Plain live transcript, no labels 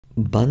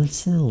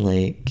Bunsen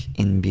Lake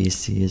in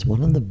BC is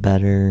one of the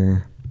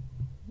better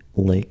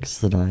lakes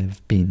that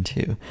I've been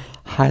to.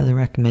 Highly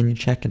recommend you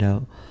check it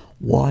out.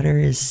 Water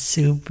is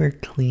super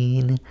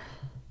clean,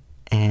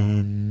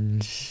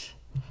 and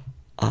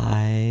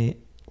I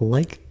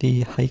like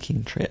the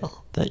hiking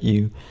trail that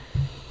you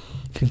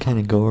can kind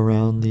of go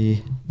around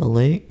the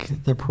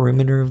lake, the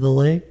perimeter of the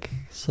lake.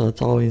 So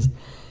it's always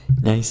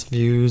nice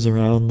views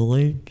around the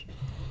lake,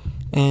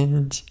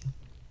 and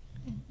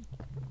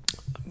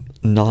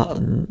not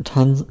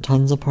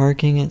tons of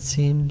parking, it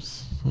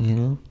seems.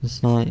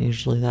 It's not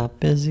usually that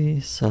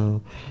busy,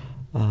 so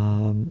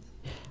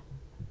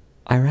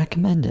I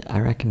recommend it. I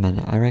recommend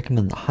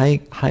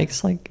the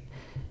hike's like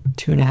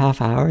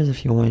 2.5 hours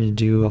if you wanted to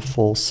do a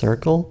full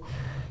circle.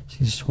 So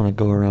you just want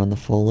to go around the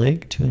full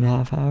lake,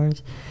 2.5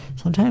 hours.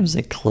 Sometimes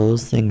they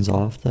close things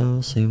off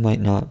though, so you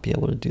might not be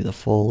able to do the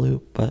full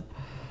loop, but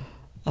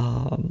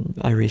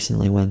I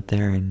recently went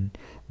there and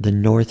the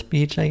North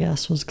Beach, I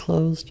guess, was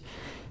closed.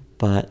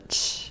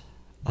 But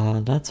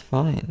that's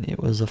fine. It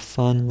was a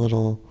fun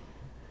little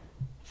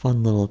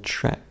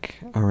trek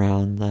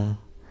around the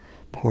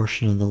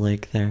portion of the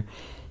lake there.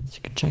 So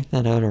you can check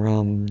that out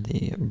around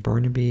the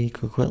Burnaby,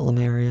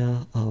 Coquitlam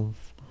area of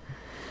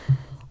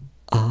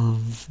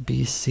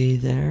BC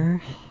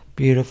there.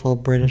 Beautiful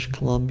British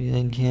Columbia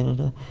in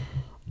Canada.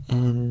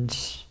 And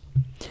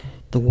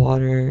the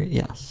water,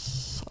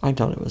 yes, I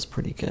thought it was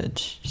pretty good.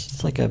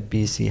 It's like a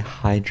BC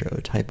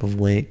hydro type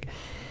of lake,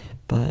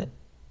 but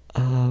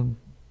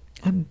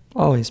I'm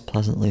always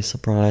pleasantly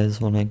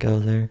surprised when I go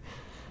there.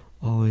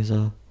 Always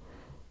a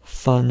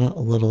fun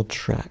little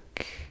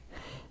trek.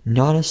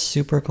 Not a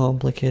super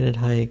complicated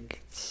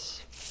hike.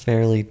 It's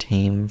fairly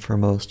tame for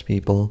most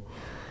people.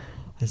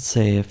 I'd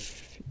say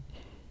if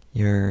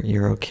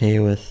you're okay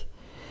with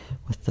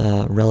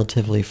the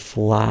relatively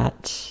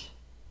flat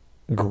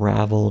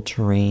gravel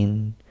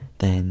terrain,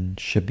 then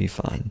should be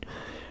fine.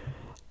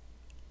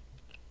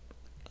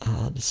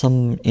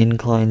 Some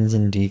inclines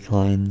and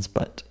declines,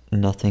 but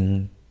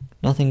nothing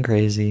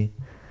crazy,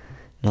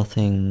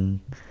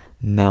 nothing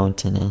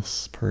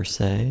mountainous per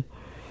se.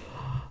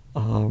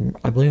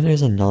 I believe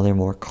there's another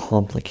more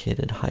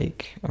complicated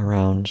hike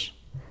around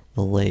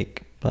the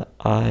lake, but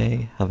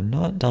I have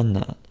not done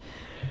that.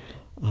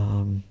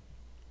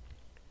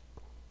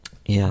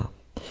 Yeah.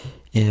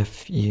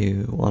 If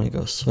you want to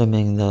go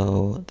swimming,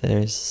 though,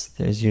 there's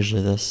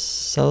usually the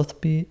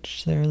South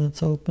Beach there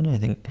that's open. I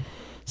think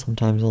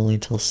sometimes only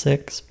till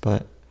 6,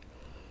 but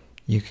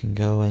you can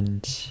go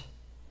and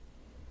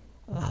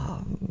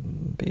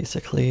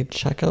basically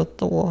check out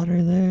the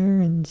water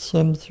there and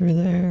swim through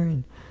there.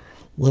 And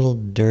a little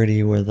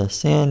dirty where the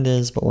sand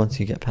is, but once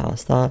you get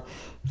past that,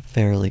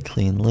 fairly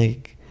clean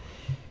lake.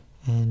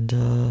 And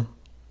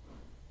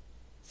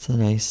it's a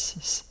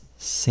nice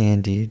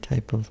sandy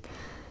type of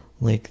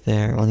lake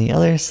there. On the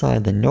other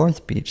side, the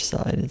North Beach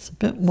side, it's a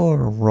bit more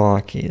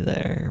rocky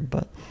there,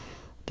 but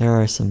there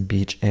are some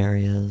beach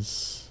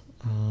areas.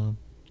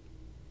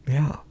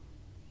 Yeah.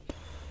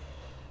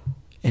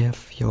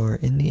 If you're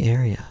in the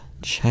area,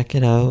 check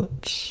it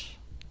out.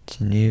 It's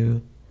a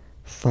new,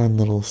 fun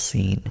little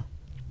scene.